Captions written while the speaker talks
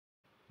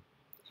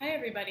Hi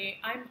everybody,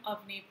 I'm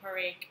Avani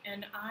Parekh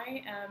and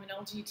I am an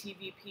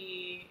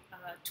LGTVP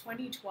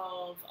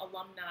 2012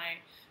 alumni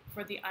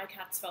for the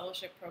ICats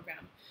Fellowship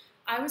Program.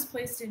 I was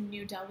placed in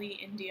New Delhi,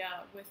 India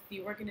with the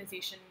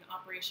organization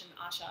Operation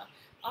Asha.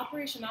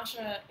 Operation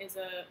Asha is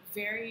a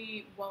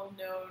very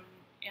well-known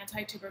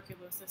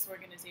anti-tuberculosis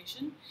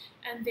organization,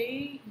 and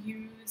they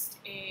used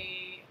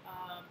a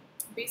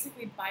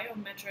basically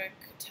biometric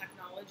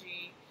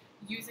technology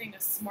using a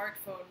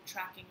smartphone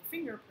tracking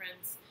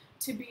fingerprints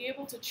to be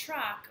able to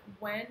track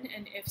when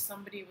and if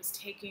somebody was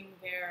taking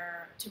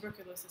their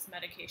tuberculosis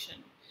medication.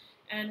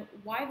 And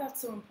why that's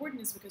so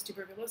important is because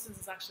tuberculosis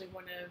is actually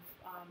one of,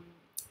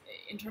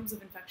 in terms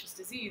of infectious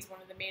disease,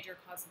 one of the major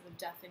causes of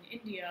death in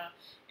India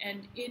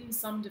and in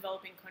some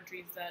developing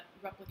countries that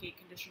replicate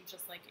conditions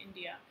just like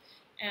India.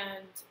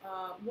 And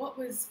what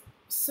was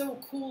so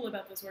cool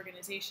about this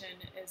organization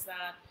is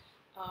that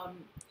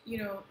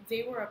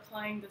they were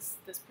applying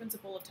this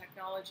principle of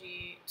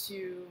technology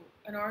to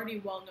an already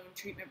well-known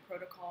treatment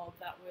protocol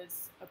that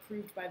was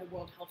approved by the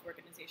World Health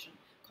Organization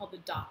called the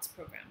DOTS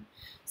program.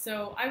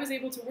 So I was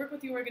able to work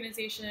with the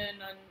organization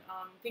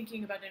on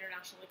thinking about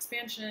international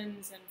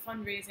expansions and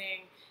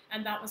fundraising,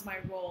 and that was my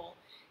role.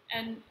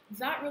 And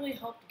that really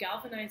helped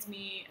galvanize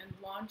me and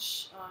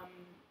launch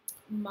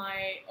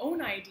my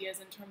own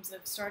ideas in terms of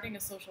starting a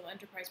social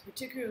enterprise,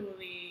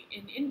 particularly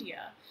in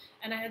India.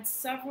 And I had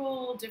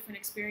several different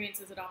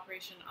experiences at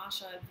Operation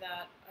Asha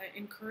that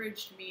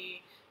encouraged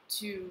me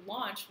to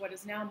launch what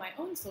is now my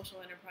own social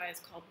enterprise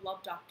called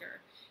LoveDoctor.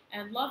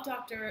 And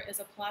LoveDoctor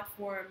is a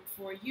platform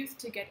for youth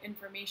to get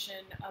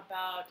information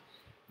about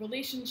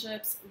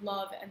relationships,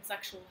 love, and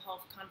sexual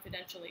health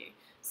confidentially.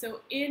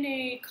 So in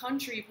a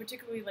country,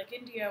 particularly like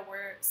India,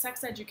 where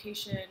sex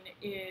education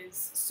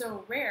is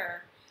so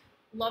rare,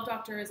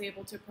 LoveDoctor is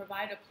able to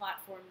provide a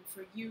platform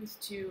for youth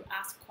to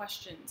ask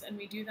questions, and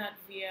we do that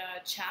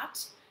via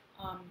chat.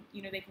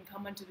 They can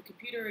come onto the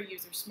computer,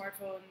 use their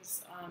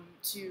smartphones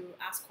to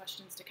ask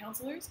questions to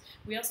counselors.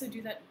 We also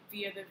do that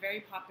via the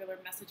very popular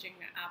messaging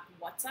app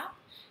WhatsApp,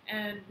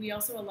 and we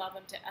also allow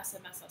them to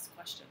SMS us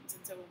questions.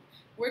 And so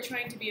we're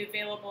trying to be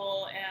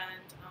available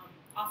and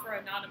offer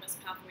anonymous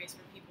pathways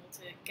for people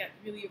to get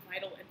really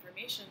vital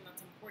information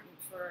that's important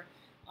for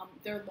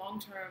their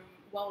long-term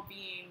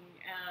well-being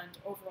and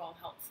overall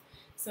health.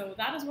 So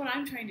that is what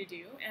I'm trying to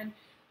do, and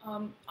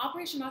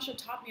Operation Asha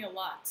taught me a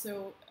lot.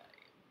 So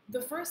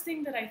the first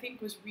thing that I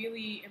think was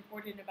really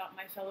important about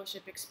my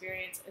fellowship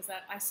experience is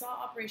that I saw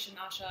Operation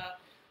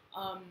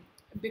Asha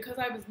because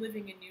I was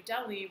living in New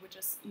Delhi, which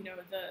is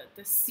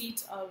the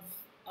seat of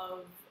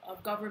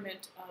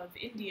government of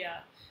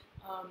India,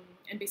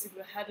 and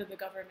basically the head of the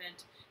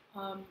government.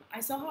 I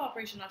saw how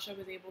Operation Asha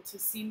was able to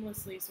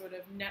seamlessly sort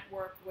of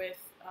network with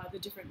the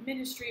different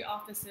ministry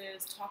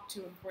offices, talk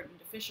to important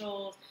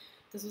officials.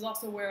 This was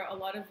also where a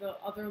lot of the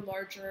other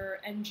larger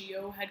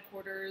NGO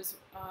headquarters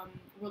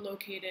were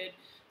located.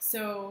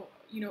 So,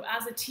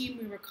 as a team,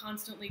 we were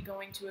constantly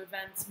going to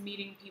events,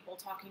 meeting people,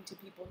 talking to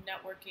people,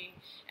 networking.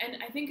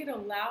 And I think it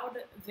allowed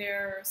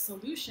their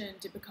solution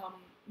to become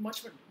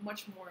much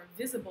more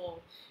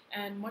visible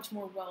and much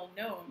more well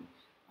known.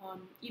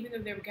 Even though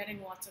they were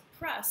getting lots of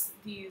press,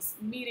 these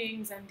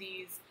meetings and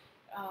these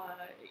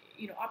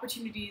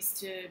opportunities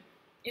to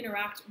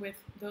interact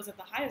with those at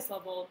the highest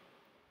level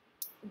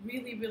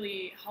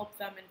really helped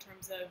them in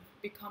terms of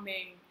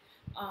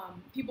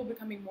people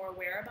becoming more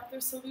aware about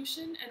their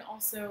solution, and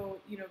also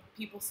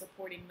people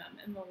supporting them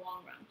in the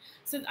long run.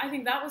 So I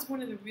think that was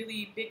one of the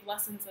really big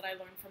lessons that I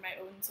learned from my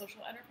own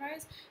social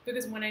enterprise,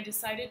 because when I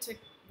decided to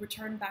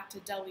return back to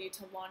Delhi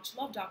to launch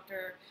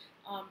LoveDoctor,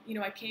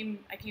 I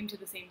came to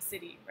the same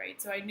city,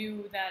 right? So I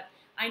knew that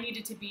I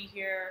needed to be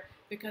here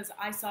because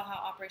I saw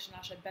how Operation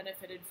Asha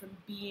benefited from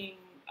being,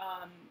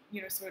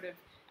 sort of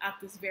at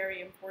this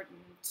very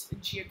important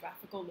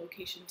geographical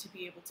location to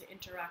be able to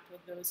interact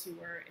with those who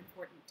were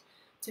important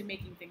to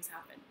making things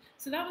happen.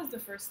 So that was the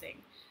first thing.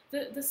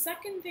 The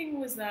second thing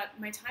was that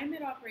my time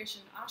at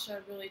Operation Asha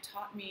really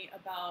taught me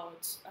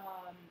about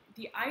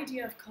the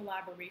idea of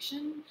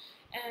collaboration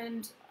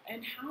and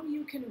how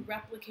you can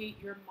replicate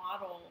your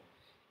model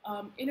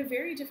in a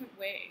very different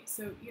way.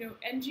 So,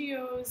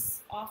 NGOs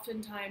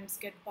oftentimes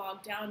get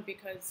bogged down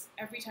because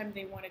every time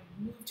they want to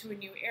move to a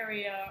new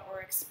area or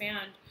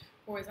expand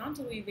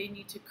horizontally, they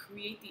need to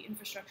create the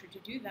infrastructure to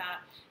do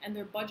that, and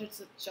their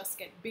budgets just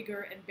get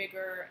bigger and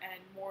bigger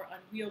and more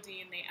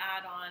unwieldy, and they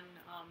add on,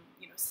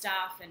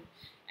 staff,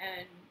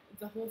 and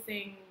the whole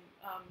thing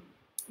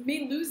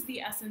may lose the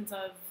essence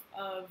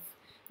of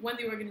when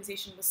the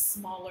organization was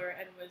smaller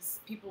and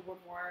people were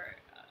more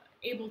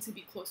able to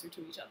be closer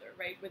to each other,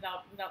 right?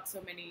 Without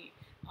so many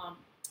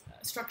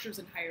structures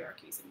and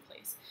hierarchies in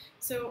place.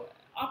 So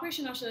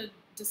Operation Asha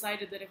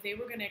decided that if they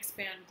were going to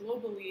expand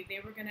globally, they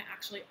were going to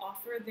actually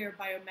offer their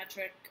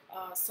biometric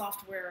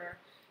software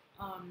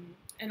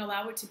and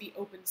allow it to be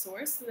open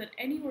source, so that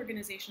any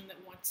organization that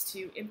wants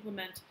to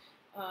implement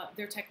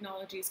their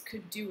technologies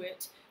could do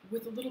it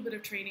with a little bit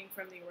of training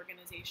from the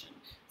organization.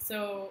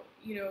 So,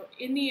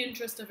 in the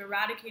interest of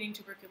eradicating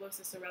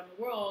tuberculosis around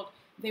the world,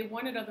 they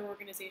wanted other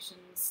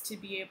organizations to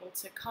be able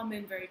to come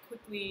in very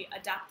quickly,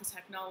 adapt the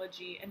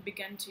technology, and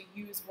begin to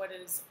use what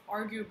is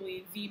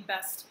arguably the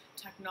best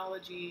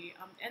technology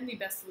and the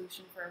best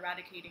solution for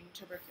eradicating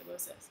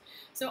tuberculosis.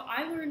 So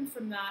I learned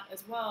from that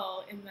as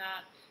well, in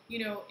that, you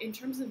know, in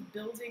terms of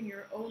building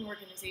your own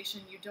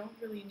organization, you don't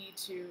really need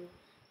to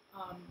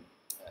um,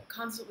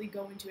 constantly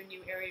go into a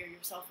new area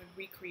yourself and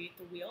recreate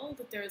the wheel,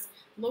 that there's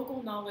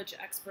local knowledge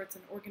experts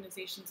and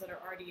organizations that are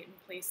already in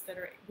place that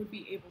would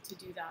be able to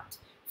do that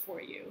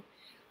for you.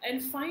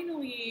 And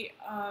finally,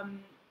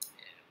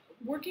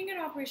 working at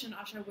Operation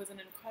Asha was an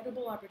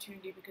incredible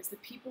opportunity because the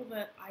people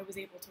that I was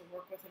able to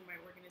work with in my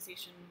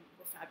organization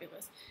were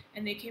fabulous.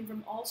 And they came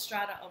from all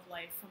strata of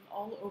life, from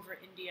all over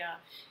India.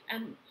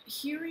 And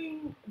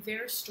hearing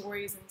their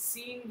stories and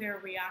seeing their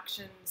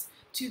reactions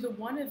to the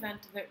one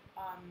event that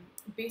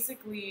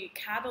basically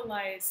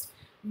catalyzed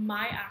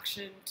my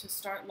action to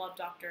start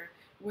LoveDoctor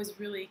was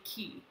really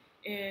key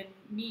in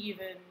me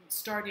even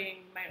starting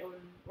my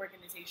own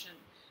organization.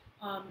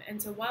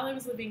 And so while I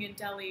was living in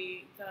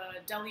Delhi, the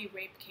Delhi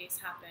rape case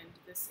happened,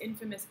 this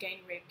infamous gang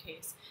rape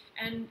case.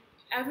 And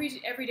every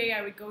day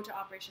I would go to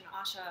Operation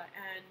Asha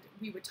and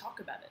we would talk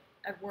about it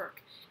at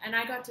work. And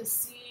I got to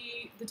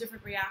see the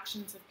different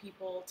reactions of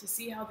people, to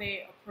see how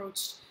they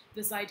approached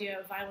this idea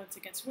of violence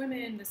against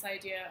women, this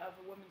idea of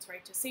a woman's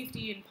right to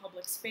safety in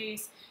public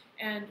space.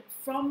 And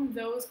from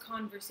those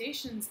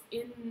conversations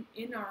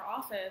in our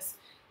office,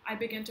 I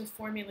began to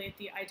formulate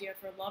the idea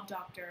for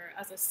LoveDoctor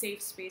as a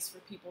safe space for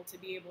people to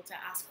be able to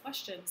ask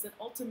questions that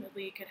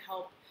ultimately could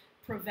help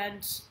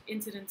prevent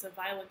incidents of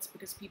violence,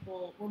 because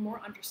people were more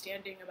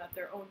understanding about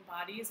their own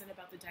bodies and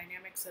about the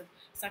dynamics of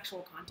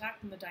sexual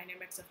contact and the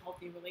dynamics of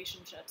healthy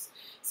relationships.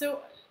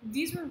 So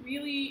these were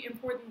really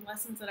important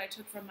lessons that I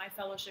took from my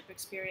fellowship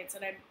experience,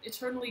 and I'm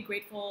eternally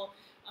grateful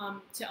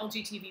to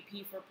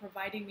LGTVP for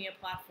providing me a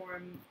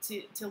platform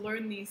to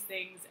learn these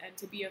things and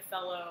to be a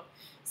fellow.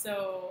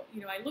 So,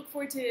 you know, I look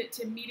forward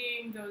to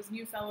meeting those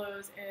new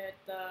fellows at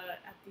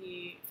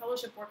the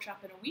fellowship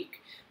workshop in a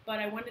week. But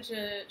I wanted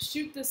to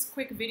shoot this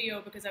quick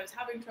video because I was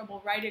having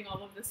trouble writing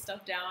all of this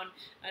stuff down,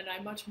 and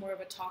I'm much more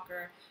of a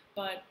talker.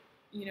 But,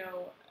 you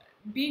know,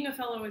 being a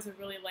fellow is a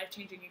really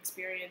life-changing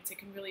experience. It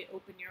can really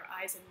open your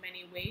eyes in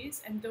many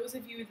ways. And those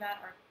of you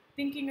that are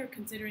thinking or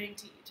considering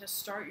to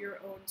start your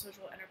own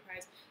social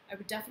enterprise, I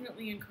would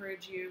definitely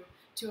encourage you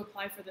to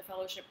apply for the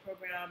fellowship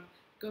program,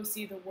 go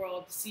see the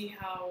world, see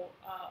how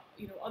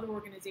you know, other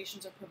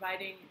organizations are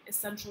providing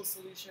essential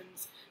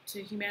solutions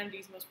to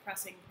humanity's most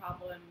pressing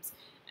problems.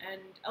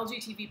 And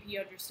LGTVP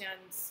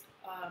understands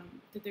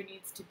that there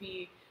needs to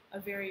be a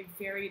very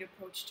varied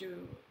approach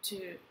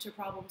to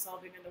problem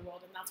solving in the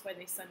world, and that's why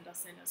they send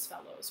us in as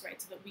fellows,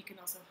 right? So that we can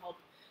also help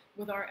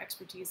with our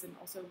expertise and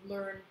also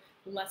learn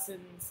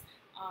lessons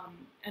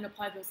and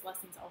apply those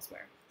lessons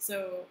elsewhere.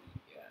 So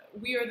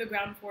we are the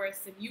ground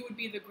force, and you would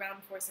be the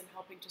ground force in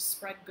helping to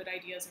spread good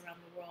ideas around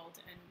the world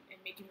and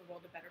making the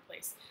world a better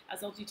place.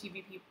 As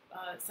LGTVP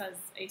says,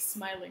 a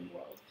smiling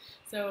world.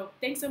 So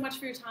thanks so much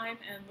for your time,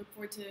 and look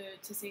forward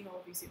to seeing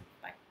all of you soon.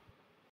 Bye.